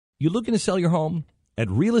You looking to sell your home? At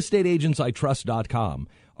realestateagentsitrust.com,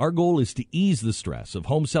 our goal is to ease the stress of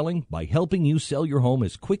home selling by helping you sell your home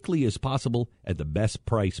as quickly as possible at the best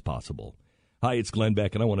price possible. Hi, it's Glenn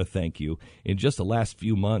Beck, and I want to thank you. In just the last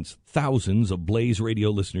few months, thousands of Blaze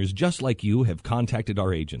Radio listeners just like you have contacted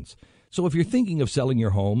our agents. So if you're thinking of selling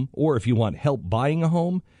your home, or if you want help buying a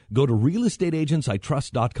home, go to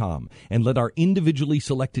realestateagentsitrust.com and let our individually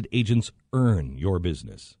selected agents earn your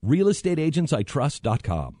business.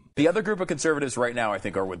 realestateagentsitrust.com. The other group of conservatives right now, I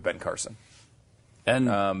think, are with Ben Carson.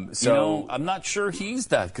 And, I'm not sure he's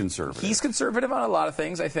that conservative. He's conservative on a lot of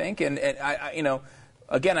things, I think. And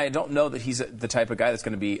again, I don't know that he's the type of guy that's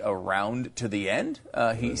going to be around to the end.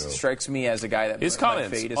 He strikes me as a guy that his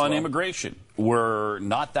comments on immigration were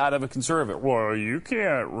not that of a conservative. Well, you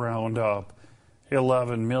can't round up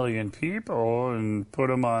 11 million people and put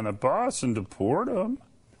them on a bus and deport them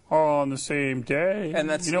all on the same day.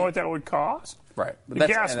 And you know what that would cost? Right. The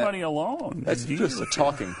gas money alone. That's just a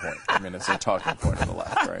talking point. I mean, it's a talking point on the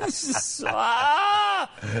left, right?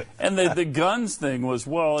 And the guns thing was,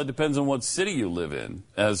 well, it depends on what city you live in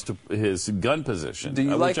as to his gun position,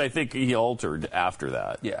 which I think he altered after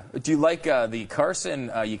that. Yeah. Do you like the Carson,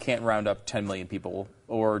 you can't round up 10 million people,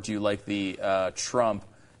 or do you like the Trump,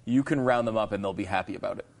 you can round them up and they'll be happy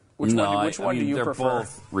about it? Which one do you prefer? They're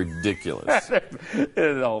both ridiculous.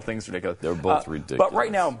 The whole thing's ridiculous. They're both ridiculous. But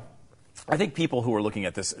right now, I think people who are looking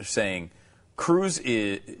at this are saying Cruz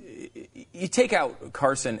is. You take out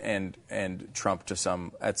Carson and Trump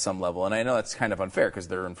at some level, and I know that's kind of unfair because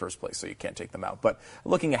they're in first place, so you can't take them out. But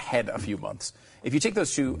looking ahead a few months, if you take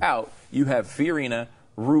those two out, you have Fiorina,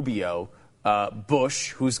 Rubio,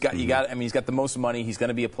 Bush, he's got the most money. He's going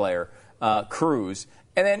to be a player. Cruz,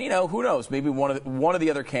 and then who knows? Maybe one of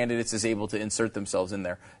the other candidates is able to insert themselves in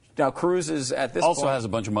there. Now Cruz is at this also point, has a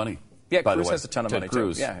bunch of money. Yeah, Cruz has a ton of Ted money,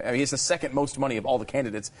 Cruz. too. Yeah, he has the second most money of all the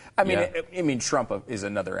candidates. I mean, Trump is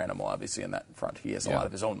another animal, obviously, in that front. He has a lot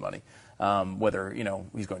of his own money. Whether,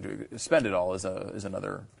 he's going to spend it all is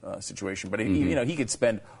another situation. But, he could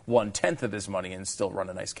spend 1/10 of his money and still run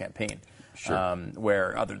a nice campaign. Sure.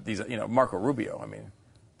 Marco Rubio, I mean,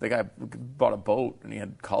 the guy bought a boat and he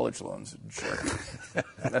had college loans. Sure.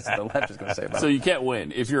 That's what the left is going to say about it. So you can't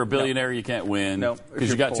win. If you're a billionaire, you can't win because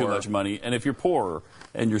you got too much money. And if you're poor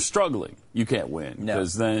and you're struggling, you can't win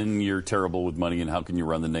because then you're terrible with money, and how can you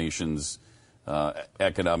run the nation's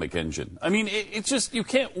economic engine? I mean, it's just you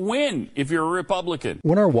can't win if you're a Republican.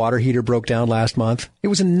 When our water heater broke down last month, it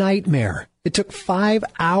was a nightmare. It took 5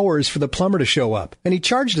 hours for the plumber to show up, and he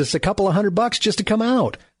charged us a couple of $100 just to come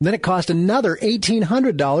out. And then it cost another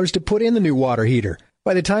 $1,800 to put in the new water heater.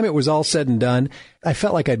 By the time it was all said and done, I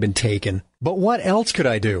felt like I'd been taken. But what else could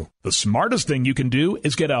I do? The smartest thing you can do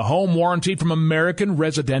is get a home warranty from American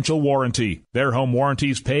Residential Warranty. Their home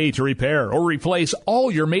warranties pay to repair or replace all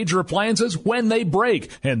your major appliances when they break,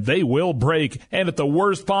 and they will break, and at the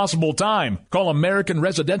worst possible time. Call American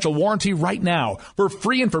Residential Warranty right now for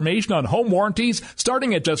free information on home warranties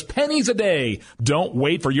starting at just pennies a day. Don't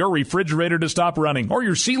wait for your refrigerator to stop running or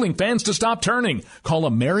your ceiling fans to stop turning. Call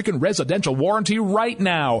American Residential Warranty right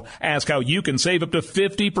now. Ask how you can save up to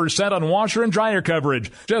 50% on washer and dryer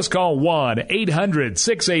coverage. Just call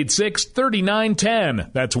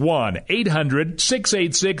 1-800-686-3910. That's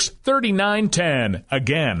 1-800-686-3910.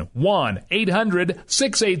 Again,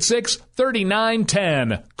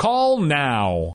 1-800-686-3910. Call now.